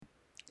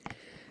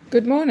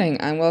Good morning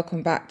and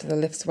welcome back to the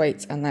Lifts,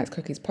 Weights and Lights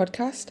Cookies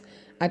podcast.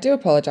 I do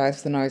apologise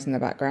for the noise in the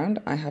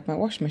background. I have my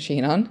washing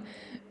machine on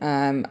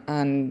I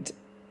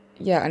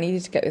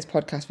needed to get this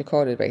podcast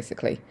recorded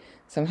basically.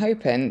 So I'm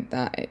hoping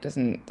that it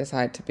doesn't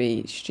decide to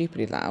be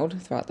stupidly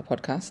loud throughout the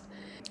podcast.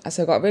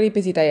 So I've got a really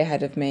busy day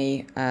ahead of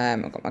me.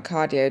 I've got my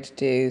cardio to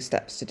do,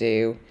 steps to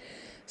do,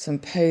 some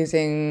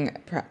posing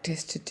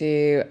practice to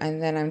do,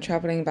 and then I'm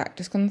travelling back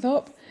to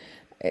Scunthorpe.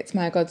 It's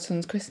my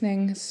godson's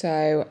christening,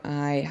 so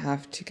I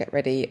have to get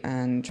ready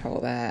and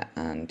travel there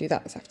and do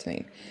that this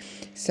afternoon.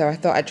 So I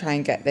thought I'd try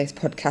and get this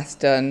podcast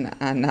done,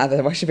 and now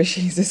the washing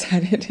machine's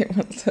decided it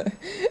wants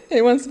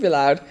to be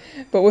loud,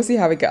 but we'll see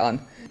how we get on.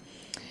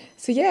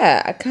 So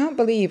yeah, I can't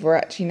believe we're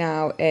actually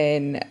now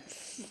in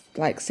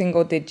like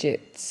single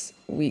digits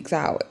weeks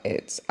out.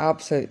 It's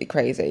absolutely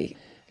crazy.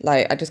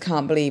 I just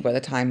can't believe where the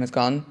time has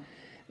gone.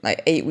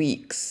 8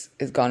 weeks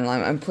is gone, and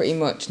I'm pretty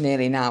much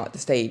nearly now at the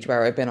stage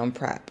where I've been on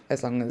prep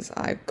as long as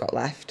I've got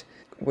left,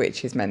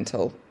 which is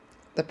mental.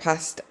 The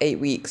past 8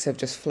 weeks have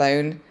just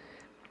flown.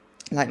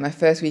 My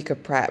first week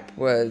of prep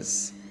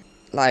was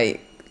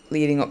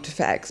leading up to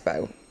Fit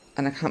Expo,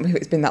 and I can't believe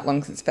it's been that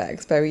long since Fit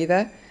Expo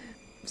either.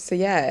 So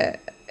yeah,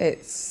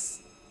 it's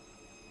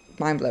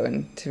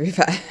mind-blowing to be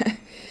fair.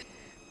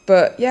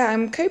 But yeah,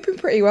 I'm coping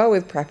pretty well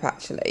with prep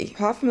actually.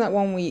 Apart from that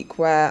 1 week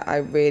where I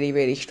really,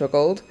 really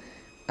struggled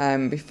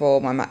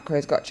before my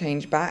macros got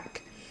changed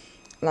back.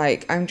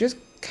 I'm just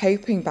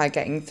coping by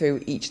getting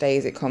through each day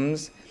as it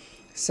comes.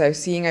 So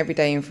seeing every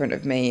day in front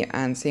of me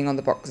and seeing all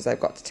the boxes I've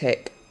got to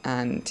tick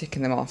and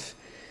ticking them off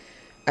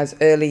as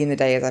early in the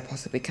day as I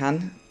possibly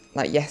can.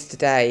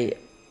 Yesterday,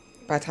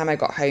 by the time I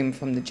got home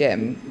from the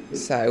gym,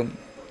 so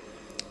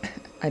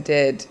I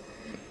did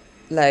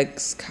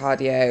legs,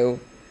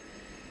 cardio,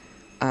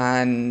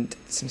 and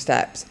some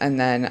steps, and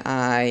then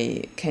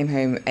I came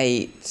home,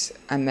 ate,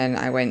 and then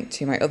I went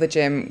to my other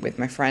gym with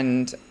my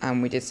friend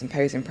and we did some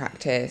posing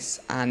practice,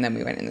 and then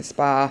we went in the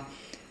spa.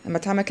 And by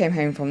the time I came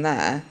home from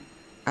there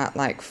at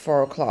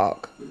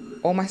 4:00,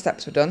 all my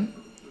steps were done.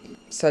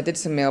 So I did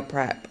some meal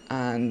prep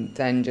and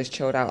then just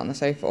chilled out on the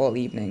sofa all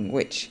evening,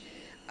 which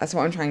that's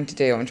what I'm trying to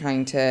do. I'm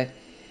trying to,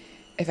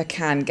 if I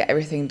can, get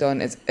everything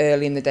done as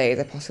early in the day as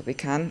I possibly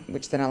can,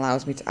 which then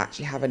allows me to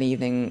actually have an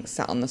evening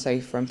sat on the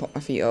sofa and put my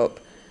feet up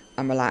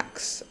and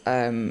relax.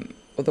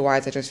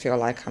 Otherwise I just feel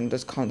like I'm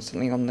just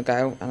constantly on the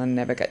go and I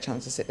never get a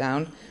chance to sit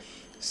down.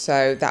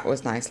 So that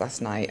was nice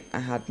last night. I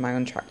had my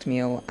untracked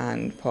meal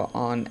and put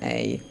on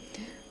a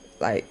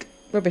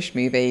rubbish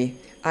movie.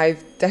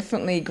 I've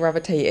definitely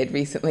gravitated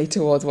recently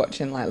towards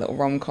watching little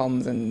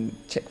rom-coms and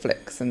chick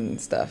flicks and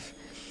stuff.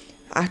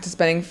 After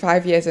spending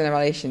 5 years in a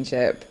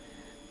relationship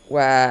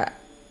where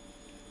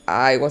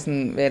I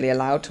wasn't really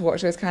allowed to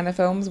watch those kind of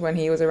films when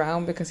he was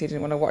around because he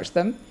didn't want to watch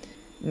them.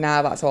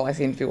 Now that's all I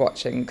seem to be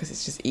watching because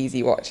it's just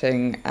easy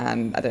watching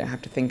and I don't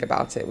have to think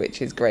about it,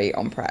 which is great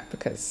on prep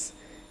because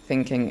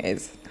thinking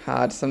is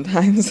hard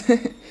sometimes.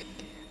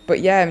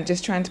 But yeah, I'm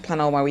just trying to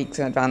plan all my weeks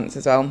in advance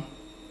as well.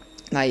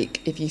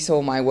 If you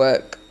saw my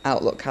work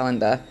Outlook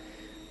calendar,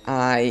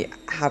 I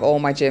have all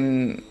my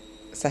gym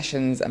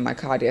sessions and my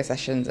cardio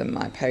sessions and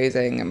my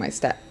posing and my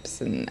steps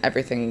and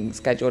everything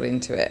scheduled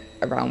into it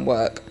around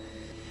work.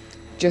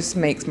 Just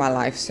makes my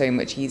life so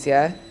much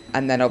easier.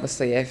 And then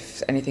obviously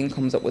if anything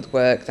comes up with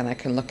work, then I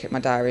can look at my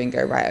diary and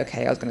go, right,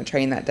 okay, I was going to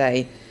train that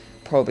day,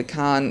 probably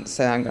can't,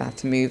 so I'm going to have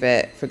to move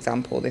it. For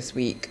example, this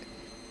week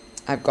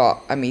I've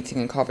got a meeting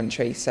in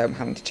Coventry, so I'm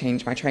having to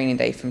change my training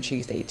day from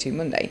Tuesday to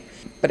Monday.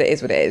 But it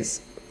is what it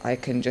is. I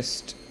can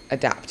just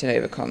adapt and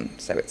overcome,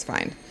 so it's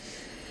fine.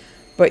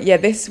 But yeah,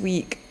 this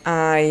week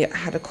I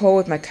had a call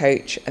with my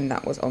coach and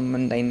that was on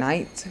Monday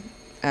night.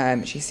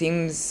 She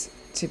seems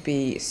to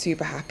be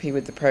super happy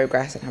with the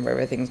progress and how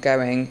everything's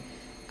going.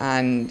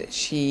 And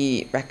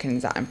she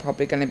reckons that I'm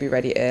probably going to be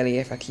ready early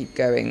if I keep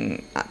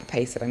going at the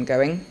pace that I'm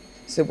going.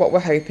 So what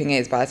we're hoping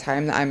is by the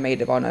time that I'm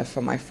maid of honour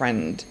for my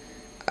friend,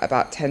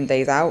 about 10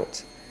 days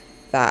out,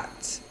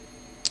 that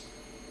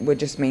we're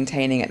just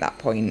maintaining at that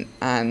point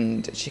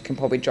and she can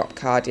probably drop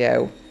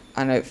cardio.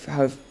 And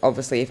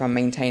obviously if I'm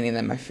maintaining,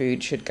 then my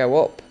food should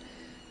go up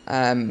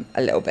a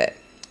little bit.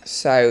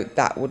 So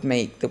that would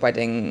make the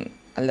wedding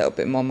a little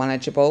bit more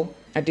manageable.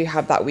 I do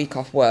have that week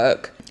off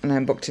work and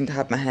I'm booked in to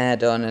have my hair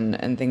done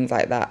and things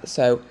like that.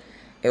 So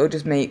it will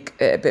just make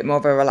it a bit more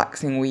of a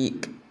relaxing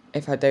week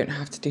if I don't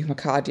have to do my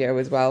cardio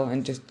as well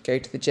and just go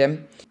to the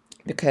gym,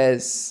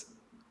 because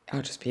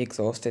I'll just be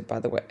exhausted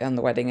on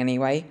the wedding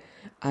anyway.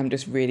 I'm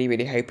just really,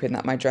 really hoping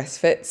that my dress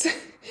fits.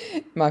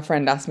 My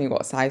friend asked me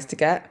what size to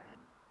get.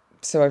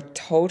 So I've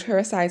told her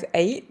a size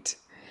 8.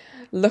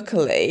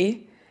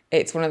 Luckily,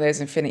 it's one of those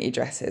infinity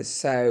dresses.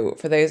 So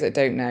for those that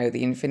don't know,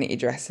 the infinity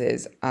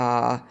dresses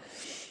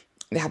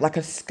they have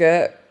a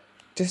skirt,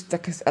 just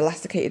an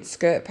elasticated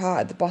skirt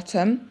part at the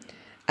bottom.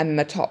 And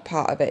the top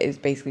part of it is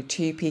basically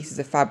 2 pieces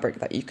of fabric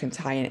that you can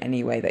tie in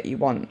any way that you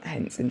want,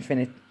 hence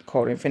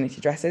called infinity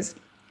dresses.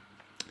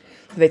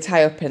 So they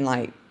tie up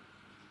in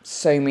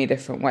so many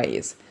different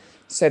ways.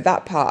 So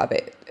that part of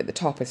it at the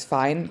top is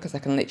fine because I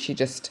can literally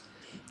just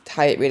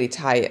tie it really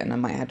tight, and I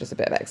might have just a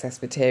bit of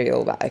excess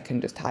material that I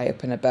can just tie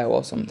up in a bow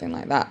or something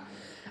like that.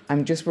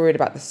 I'm just worried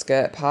about the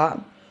skirt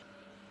part,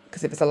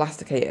 because if it's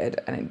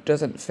elasticated and it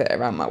doesn't fit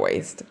around my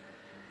waist,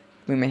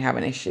 we may have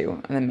an issue,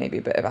 and then maybe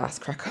a bit of ass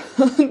crack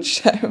on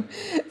show.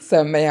 So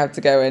I may have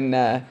to go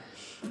and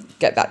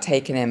get that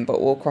taken in,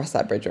 but we'll cross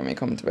that bridge when we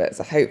come to it.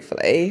 So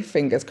hopefully,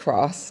 fingers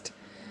crossed,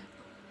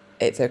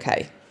 it's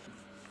okay.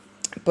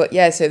 But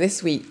yeah, so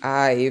this week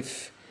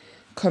I've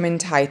come in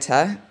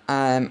tighter.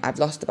 I've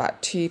lost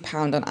about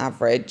 £2 on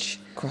average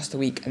across the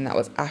week, and that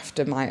was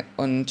after my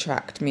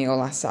untracked meal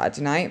last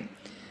Saturday night,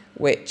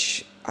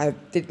 which I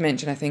did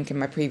mention, I think, in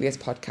my previous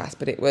podcast,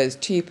 but it was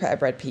 2 pita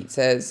bread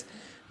pizzas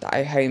that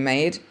I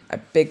homemade, a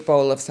big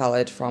bowl of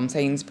salad from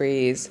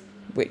Sainsbury's,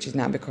 which has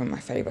now become my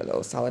favourite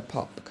little salad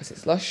pot because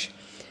it's lush,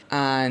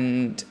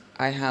 and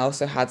I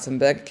also had some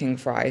Burger King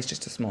fries,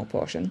 just a small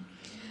portion,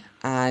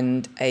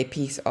 and a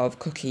piece of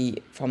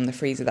cookie from the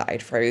freezer that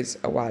I'd froze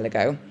a while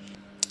ago.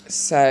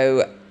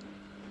 So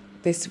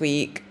this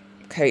week,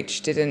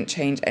 Coach didn't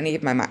change any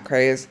of my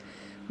macros,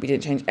 we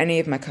didn't change any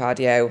of my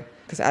cardio,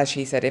 because as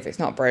she said, if it's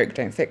not broke,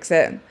 don't fix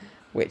it,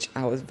 which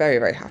I was very,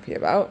 very happy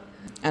about.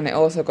 And I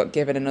also got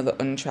given another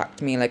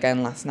untracked meal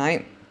again last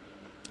night.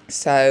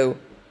 So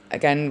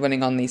again,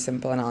 running on the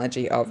simple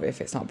analogy of if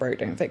it's not broke,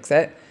 don't fix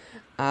it,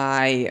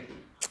 I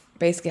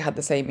basically had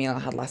the same meal I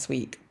had last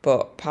week,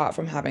 but apart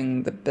from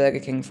having the Burger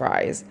King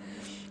fries,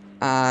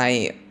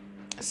 I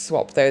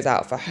swapped those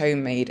out for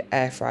homemade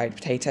air-fried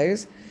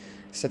potatoes.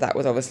 So that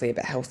was obviously a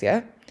bit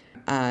healthier,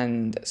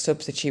 and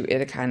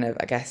substituted a kind of,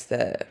 I guess,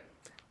 the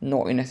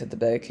naughtiness of the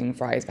Burger King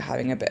fries for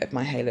having a bit of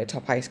my Halo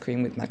Top ice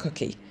cream with my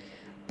cookie,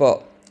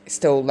 but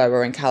still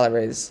lower in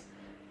calories,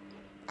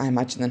 I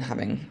imagine, than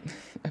having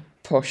a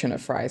portion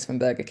of fries from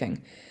Burger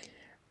King.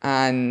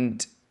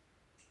 And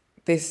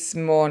this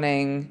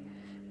morning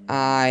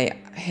I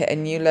hit a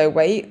new low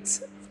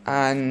weight,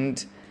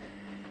 and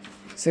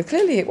so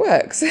clearly it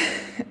works.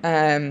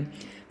 So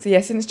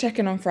yeah, since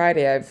checking on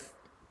Friday,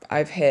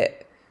 I've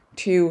hit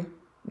 2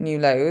 new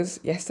lows,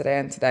 yesterday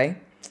and today.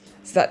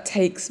 So that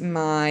takes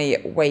my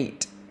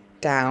weight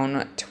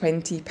down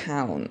 20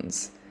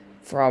 pounds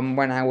from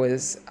when I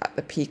was at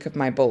the peak of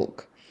my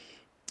bulk.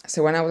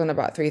 So when I was on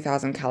about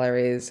 3,000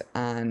 calories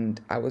and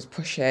I was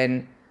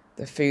pushing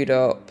the food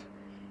up,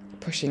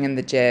 pushing in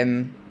the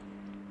gym,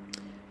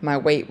 my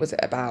weight was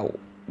at about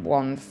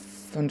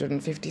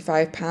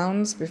 155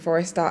 pounds before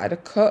I started a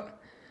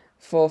cut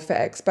for Fit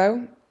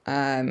Expo,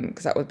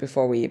 because that was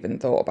before we even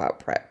thought about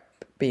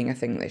prep being a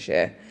thing this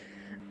year.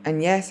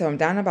 And yeah, so I'm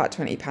down about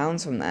 20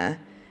 pounds from there,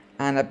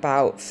 and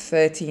about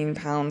 13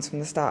 pounds from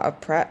the start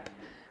of prep,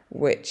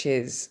 which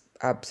is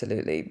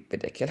absolutely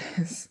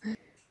ridiculous.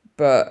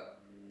 But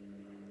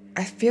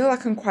I feel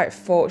like I'm quite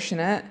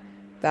fortunate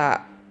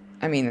that,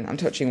 I mean, I'm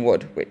touching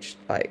wood, which,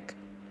 like,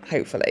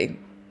 hopefully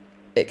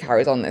it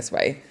carries on this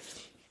way.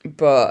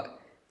 But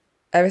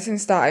ever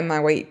since starting my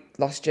weight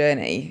loss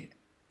journey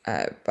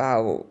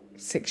about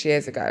 6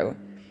 years ago,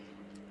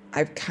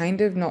 I've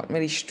kind of not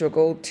really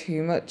struggled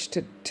too much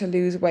to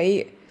lose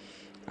weight.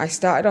 I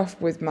started off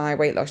with my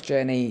weight loss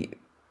journey,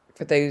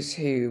 for those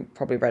who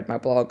probably read my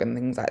blog and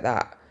things like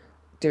that,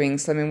 doing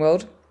Slimming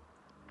World,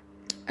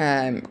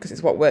 because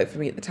it's what worked for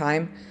me at the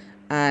time.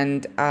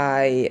 And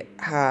I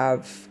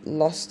have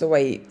lost the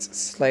weight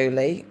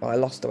slowly. Well, I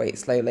lost the weight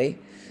slowly.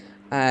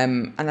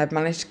 And I've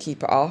managed to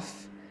keep it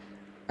off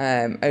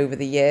over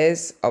the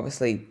years.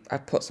 Obviously,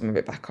 I've put some of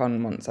it back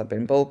on once I've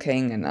been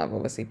bulking, and I've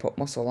obviously put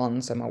muscle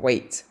on, so my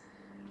weight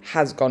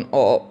has gone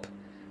up.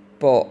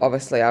 But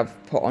obviously,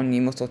 I've put on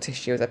new muscle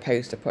tissue as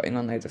opposed to putting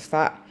on loads of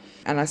fat.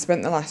 And I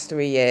spent the last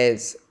 3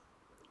 years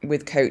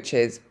with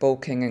coaches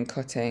bulking and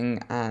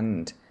cutting,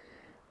 and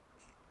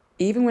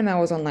even when I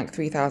was on like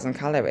 3,000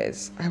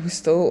 calories, I was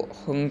still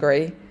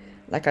hungry.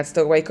 Like, I'd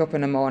still wake up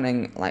in the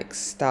morning like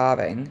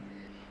starving,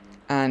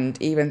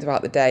 and even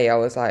throughout the day I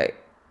was like,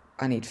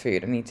 I need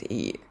food, I need to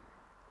eat.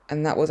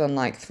 And that was on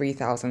like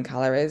 3,000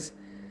 calories.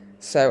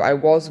 So I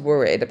was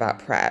worried about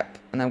prep,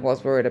 and I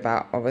was worried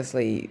about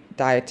obviously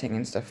dieting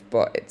and stuff,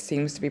 but it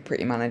seems to be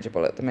pretty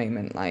manageable at the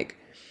moment. Like,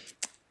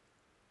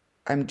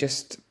 I'm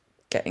just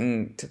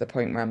getting to the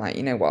point where I'm like,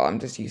 you know what, I'm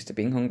just used to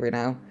being hungry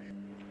now.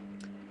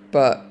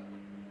 But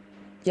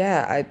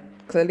yeah, I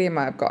clearly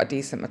I've got a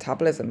decent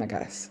metabolism, I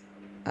guess.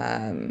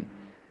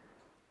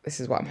 This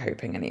is what I'm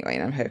hoping anyway,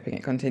 and I'm hoping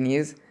it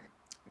continues.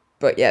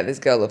 But yeah, this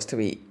girl loves to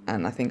eat,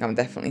 and I think I'm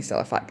definitely still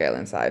a fat girl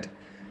inside,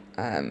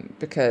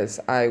 because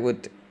I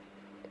would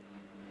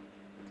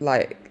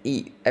like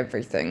eat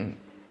everything,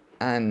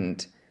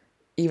 and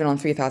even on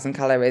 3,000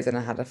 calories, and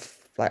I had a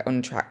like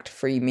untracked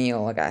free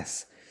meal, I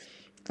guess.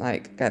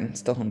 Like, again,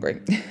 still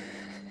hungry.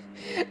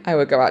 I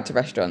would go out to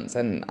restaurants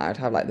and I'd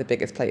have like the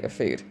biggest plate of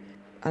food.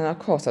 And of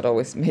course, I'd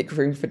always make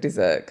room for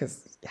dessert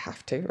because you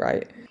have to,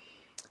 right?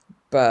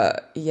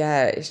 But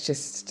yeah, it's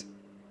just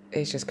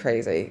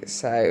crazy.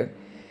 So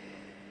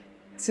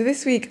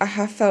this week I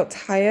have felt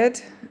tired.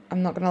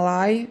 I'm not gonna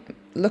lie.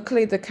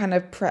 Luckily, the kind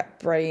of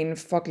prep brain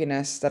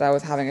fogginess that I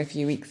was having a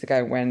few weeks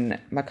ago when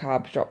my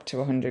carbs dropped to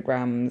 100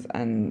 grams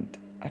and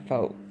I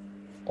felt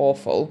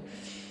awful.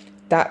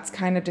 That's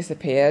kind of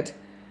disappeared.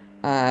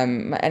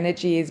 My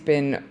energy has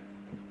been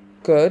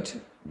good,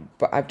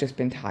 but I've just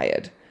been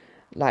tired.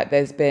 Like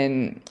there's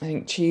been, I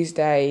think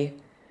Tuesday,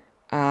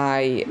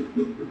 I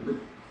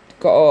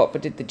got up, I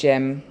did the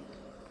gym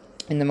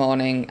in the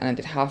morning and I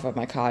did half of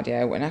my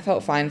cardio and I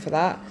felt fine for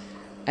that.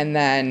 And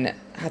then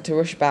had to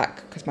rush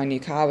back because my new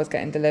car was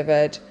getting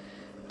delivered.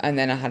 And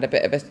then I had a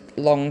bit of a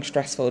long,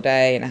 stressful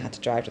day and I had to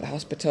drive to the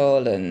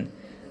hospital and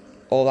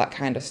all that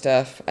kind of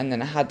stuff. And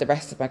then I had the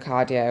rest of my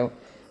cardio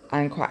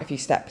and quite a few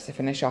steps to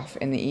finish off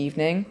in the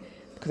evening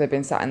because I've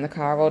been sat in the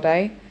car all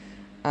day.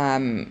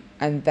 And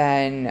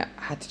then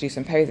I had to do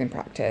some posing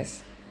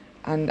practice.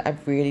 And I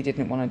really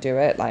didn't want to do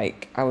it.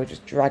 Like, I was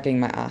just dragging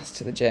my ass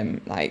to the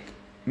gym, like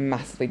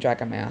massively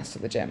dragging my ass to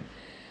the gym.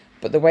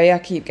 But the way I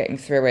keep getting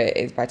through it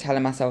is by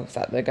telling myself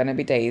that there are going to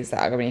be days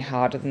that are going to be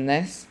harder than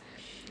this.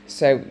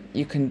 So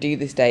you can do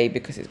this day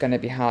because it's going to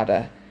be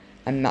harder.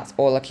 And that's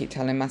all I keep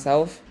telling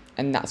myself.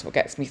 And that's what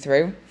gets me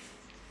through.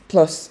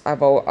 Plus,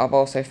 I've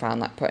also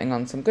found that putting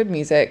on some good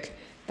music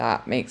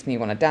that makes me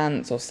want to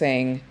dance or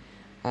sing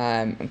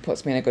and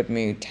puts me in a good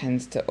mood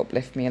tends to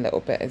uplift me a little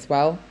bit as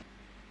well.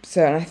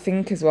 So, and I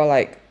think as well,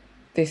 like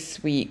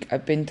this week,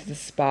 I've been to the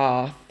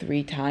spa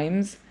 3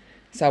 times.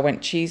 So I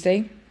went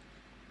Tuesday.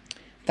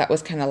 That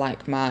was kind of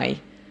like my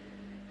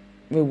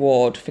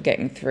reward for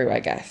getting through, I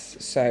guess.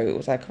 So it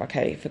was like,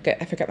 okay, if I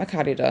get my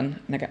cardio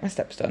done and I get my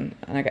steps done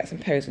and I get some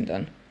posing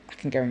done, I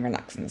can go and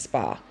relax in the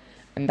spa.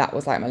 And that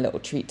was like my little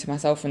treat to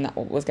myself, and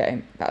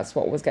that's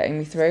what was getting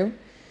me through.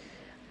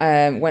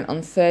 Went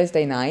on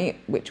Thursday night,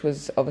 which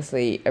was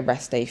obviously a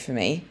rest day for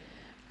me.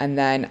 And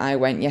then I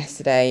went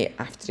yesterday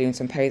after doing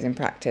some posing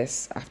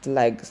practice after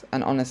legs,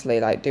 and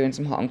honestly, like doing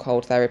some hot and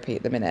cold therapy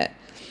at the minute.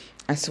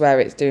 I swear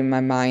it's doing my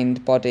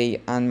mind,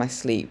 body and my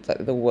sleep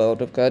like the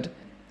world of good.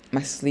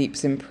 My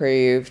sleep's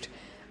improved.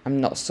 I'm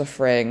not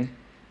suffering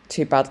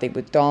too badly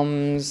with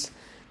DOMS.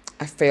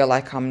 I feel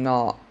like I'm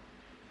not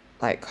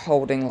like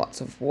holding lots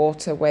of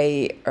water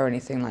weight or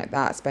anything like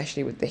that,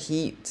 especially with the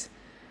heat.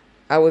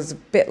 I was a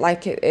bit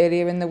like it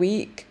earlier in the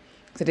week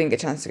because I didn't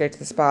get a chance to go to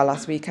the spa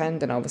last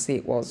weekend, and obviously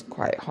it was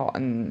quite hot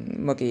and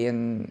muggy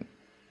and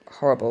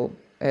horrible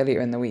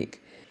earlier in the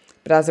week.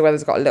 But as the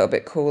weather's got a little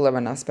bit cooler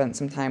and I spent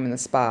some time in the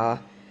spa,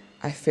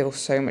 I feel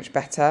so much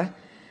better.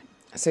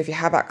 So if you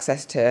have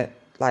access to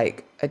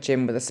like a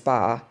gym with a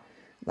spa,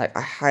 like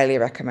I highly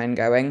recommend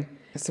going.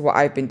 So what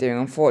I've been doing,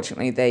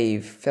 unfortunately,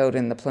 they've filled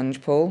in the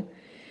plunge pool,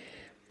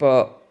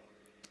 but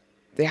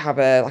they have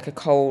a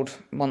cold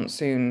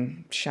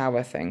monsoon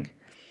shower thing.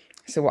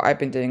 So what I've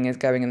been doing is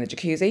going in the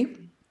jacuzzi,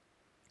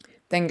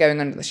 then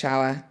going under the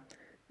shower,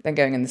 then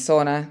going in the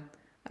sauna,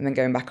 and then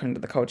going back under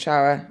the cold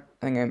shower,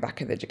 and then going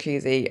back in the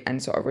jacuzzi,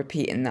 and sort of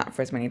repeating that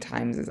for as many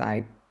times as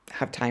I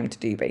have time to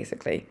do,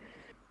 basically.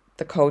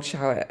 The cold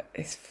shower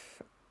is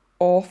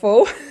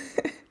awful,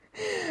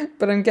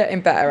 but I'm getting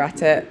better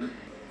at it.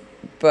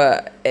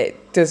 But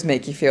it does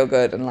make you feel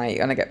good, and like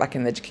when I get back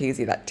in the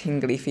jacuzzi, that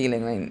tingly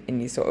feeling in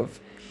your sort of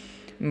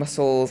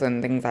muscles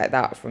and things like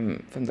that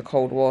from the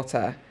cold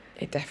water,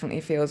 it definitely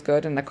feels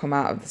good. And I come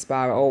out of the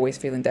spa always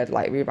feeling dead,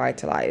 like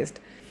revitalized.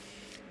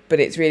 But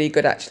it's really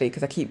good actually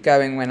because I keep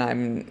going when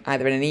I'm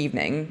either in an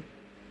evening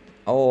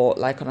or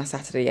like on a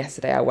Saturday.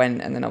 Yesterday I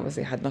went and then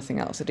obviously had nothing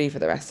else to do for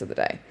the rest of the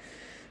day.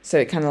 So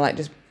it kind of like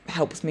just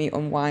helps me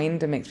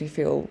unwind and makes me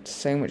feel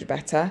so much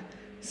better.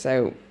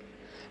 So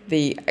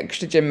the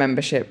extra gym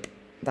membership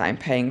that I'm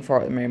paying for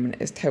at the moment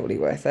is totally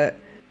worth it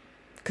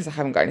because I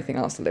haven't got anything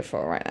else to live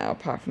for right now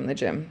apart from the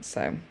gym.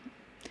 So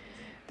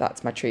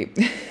that's my treat.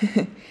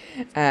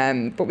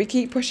 But we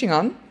keep pushing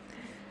on.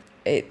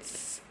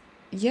 It's,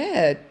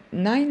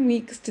 9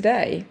 weeks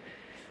today.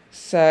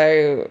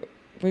 So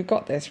we've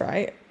got this,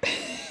 right?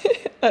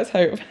 Let's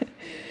hope.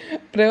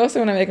 But I also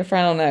want to make a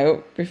final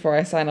note before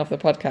I sign off the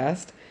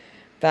podcast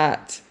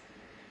that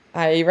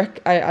I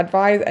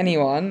advise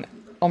anyone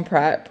on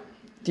prep,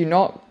 do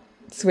not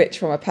switch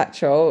from a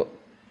petrol,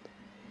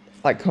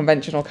 like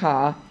conventional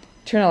car,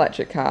 to an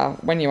electric car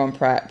when you're on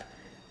prep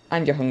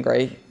and you're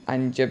hungry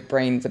and your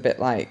brain's a bit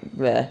like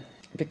bleh.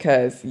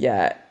 Because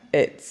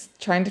it's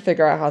trying to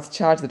figure out how to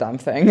charge the damn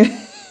thing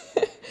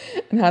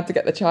and how to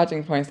get the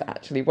charging points to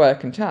actually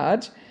work and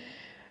charge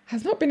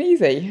has not been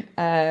easy.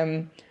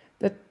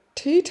 The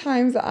 2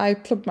 times that I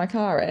plugged my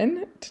car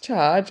in to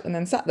charge and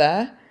then sat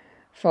there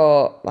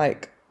for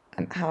like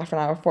half an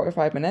hour,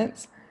 45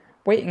 minutes,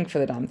 waiting for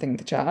the damn thing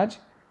to charge,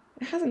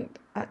 it hasn't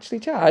actually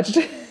charged.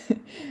 So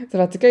I've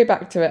had to go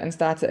back to it and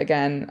start it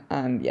again.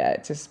 And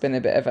it's just been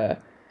a bit of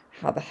a,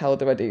 how the hell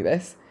do I do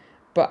this?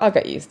 But I'll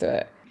get used to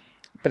it.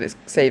 But it's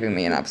saving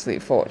me an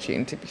absolute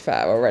fortune, to be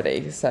fair,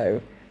 already.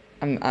 So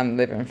I'm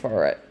living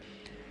for it.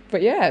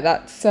 But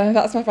that's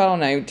my final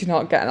note. Do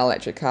not get an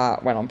electric car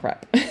when on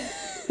prep.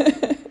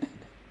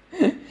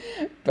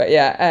 But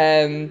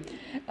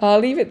I'll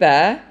leave it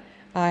there.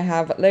 I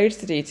have loads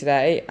to do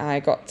today. I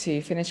got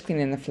to finish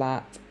cleaning the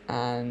flat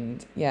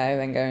and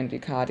then go and do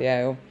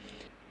cardio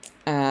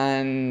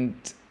and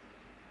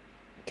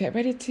get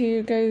ready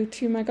to go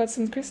to my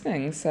godson's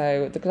christening.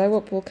 So the glow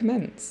up will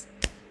commence,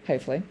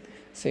 hopefully.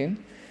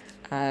 soon.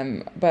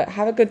 But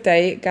have a good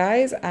day,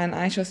 guys, and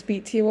I shall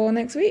speak to you all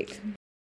next week.